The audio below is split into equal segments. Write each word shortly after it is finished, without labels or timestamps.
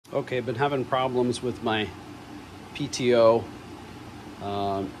Okay, been having problems with my PTO,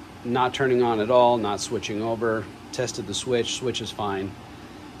 not turning on at all, not switching over. Tested the switch is fine.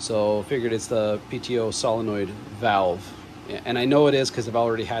 So figured it's the PTO solenoid valve. And I know it is because I've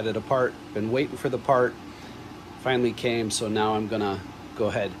already had it apart, been waiting for the part, finally came, so now I'm gonna go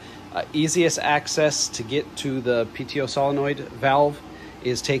ahead. Easiest access to get to the PTO solenoid valve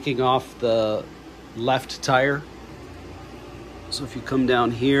is taking off the left tire. So if you come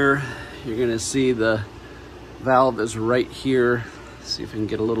down here, you're gonna see the valve is right here. See if we can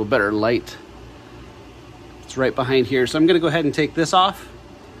get a little better light. It's right behind here. So I'm gonna go ahead and take this off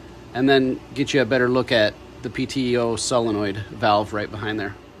and then get you a better look at the PTO solenoid valve right behind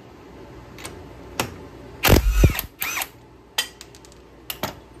there.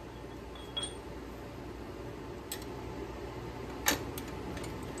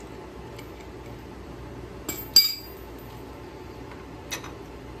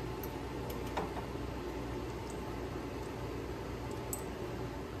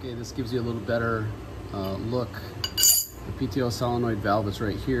 Okay, this gives you a little better look. The PTO solenoid valve is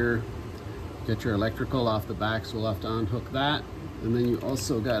right here. Get your electrical off the back, so we'll have to unhook that. And then you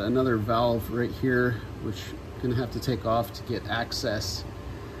also got another valve right here, which you're gonna have to take off to get access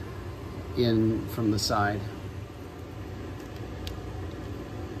in from the side.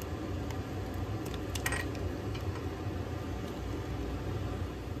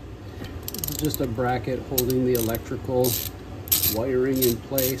 This is just a bracket holding the electrical wiring in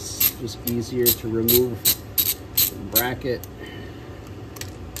place. Just easier to remove the bracket.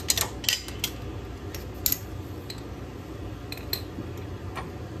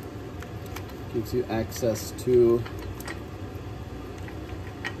 Gives you access to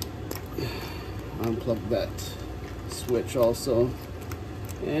unplug that switch also.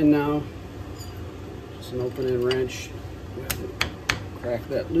 And now just an open-end wrench. Go ahead and crack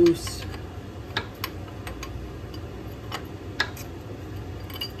that loose.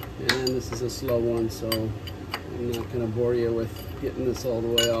 And this is a slow one, so I'm not gonna bore you with getting this all the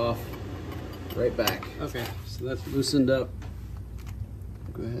way off. Right back. Okay, so that's loosened up.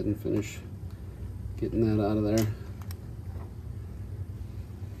 Go ahead and finish getting that out of there.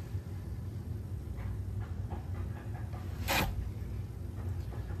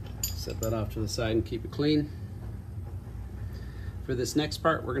 Set that off to the side and keep it clean. For this next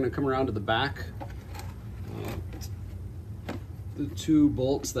part, we're gonna come around to the back. The two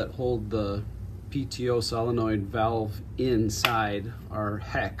bolts that hold the PTO solenoid valve inside are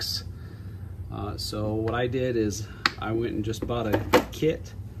hex. So what I did is I went and just bought a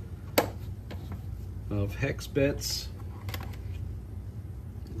kit of hex bits.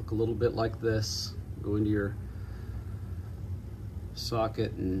 Look a little bit like this. Go into your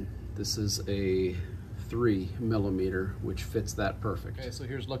socket, and this is a 3mm, which fits that perfect. Okay, so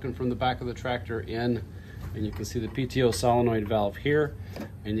here's looking from the back of the tractor in, and you can see the PTO solenoid valve here,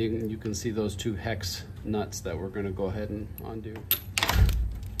 and you can see those two hex nuts that we're going to go ahead and undo.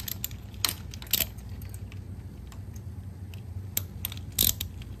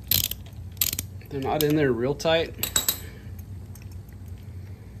 They're not in there real tight.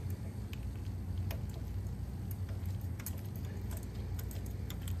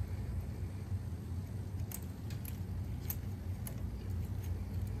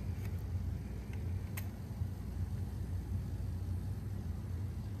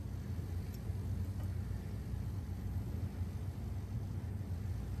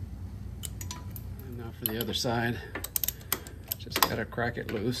 And now for the other side, just gotta crack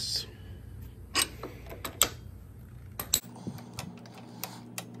it loose.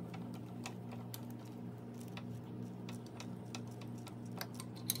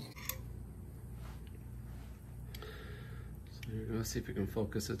 There you go. Let's see if we can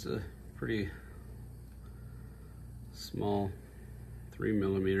focus. It's a pretty small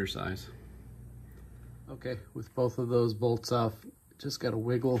 3mm size. Okay, with both of those bolts off, just got to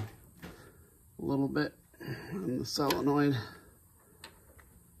wiggle a little bit on the solenoid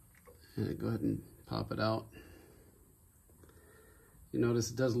and go ahead and pop it out. You notice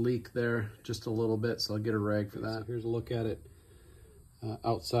it does leak there just a little bit, so I'll get a rag for that. So here's a look at it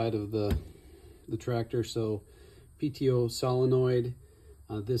outside of the tractor. So PTO solenoid,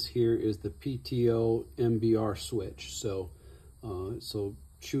 this here is the PTO MBR switch. So so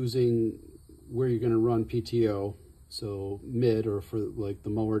choosing where you're going to run PTO, so mid or for like the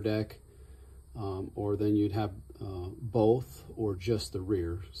mower deck, or then you'd have both or just the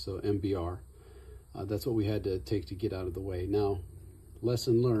rear, so MBR. That's what we had to take to get out of the way. Now,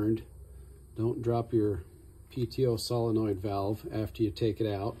 lesson learned, don't drop your PTO solenoid valve after you take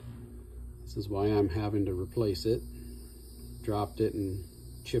it out. This is why I'm having to replace it. Dropped it and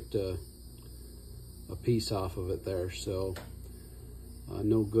chipped a piece off of it there, so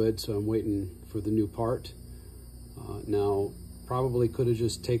no good. So I'm waiting for the new part. Now, probably could have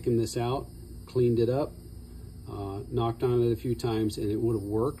just taken this out, cleaned it up, knocked on it a few times, and it would have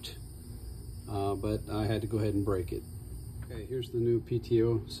worked, but I had to go ahead and break it. Okay, here's the new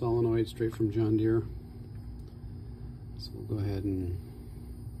PTO solenoid straight from John Deere. So we'll go ahead and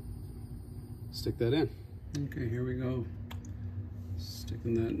stick that in. Okay, here we go.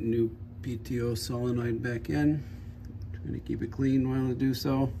 Sticking that new PTO solenoid back in. Trying to keep it clean while I do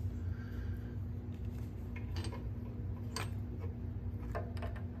so.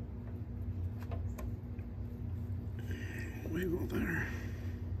 Wiggle there.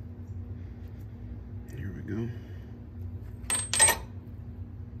 Here we go.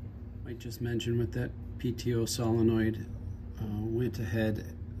 Might just mention with that PTO solenoid, went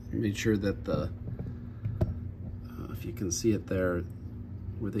ahead and made sure that the, if you can see it there,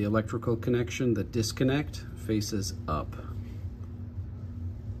 where the electrical connection, the disconnect, faces up.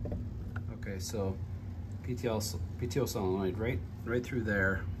 Okay, so PTO solenoid right through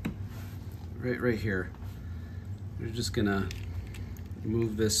there, right here. We're just gonna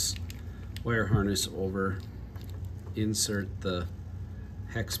move this wire harness over, insert the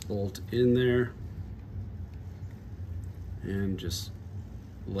hex bolt in there, and just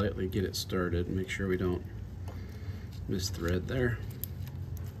lightly get it started. Make sure we don't miss thread there.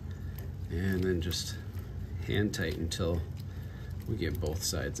 And then just hand tight until we get both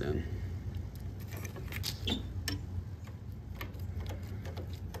sides in.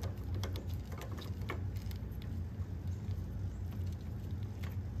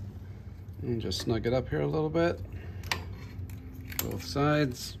 And just snug it up here a little bit, both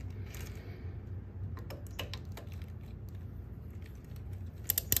sides.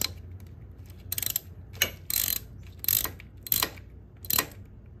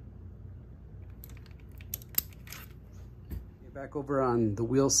 Back over on the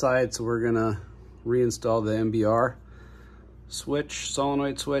wheel side, so we're gonna reinstall the MBR switch,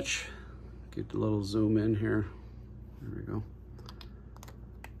 solenoid switch. Get a little zoom in here. There we go.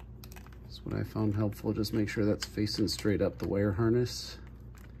 That's what I found helpful. Just make sure that's facing straight up the wire harness.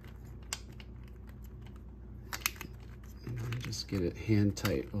 And then just get it hand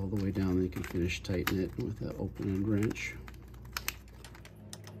tight all the way down. Then you can finish tighten it with that open end wrench.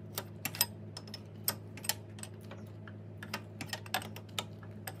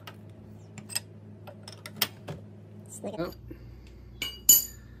 Up.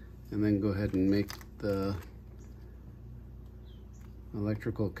 And then go ahead and make the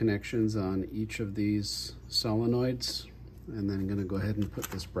electrical connections on each of these solenoids, and then I'm going to go ahead and put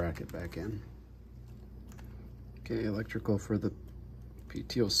this bracket back in. Okay, electrical for the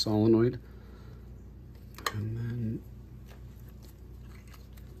PTO solenoid, and then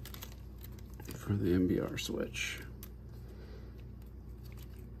for the MBR switch.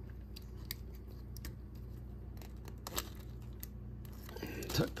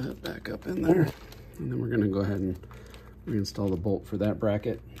 Tuck that back up in there, and then we're going to go ahead and reinstall the bolt for that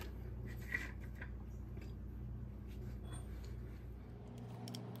bracket.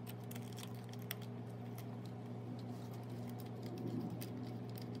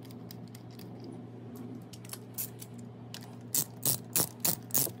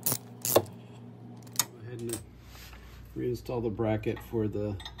 Go ahead and reinstall the bracket for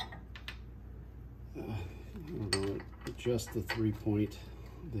the I don't know, adjust the 3-point,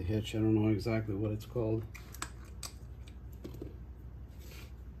 the hitch. I don't know exactly what it's called.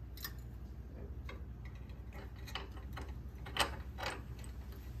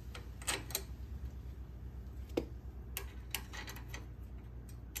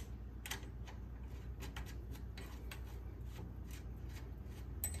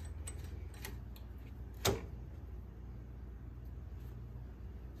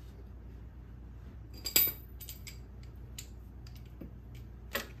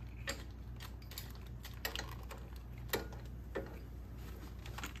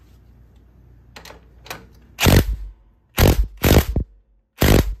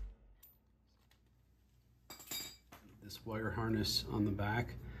 Wire harness on the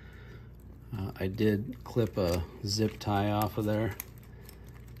back. I did clip a zip tie off of there.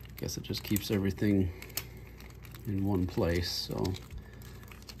 Guess it just keeps everything in one place, so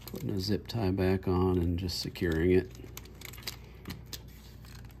putting a zip tie back on and just securing it.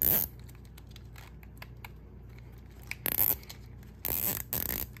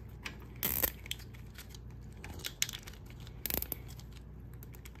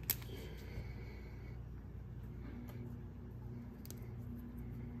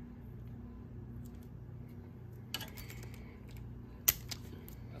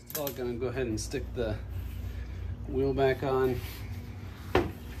 So I'm gonna go ahead and stick the wheel back on.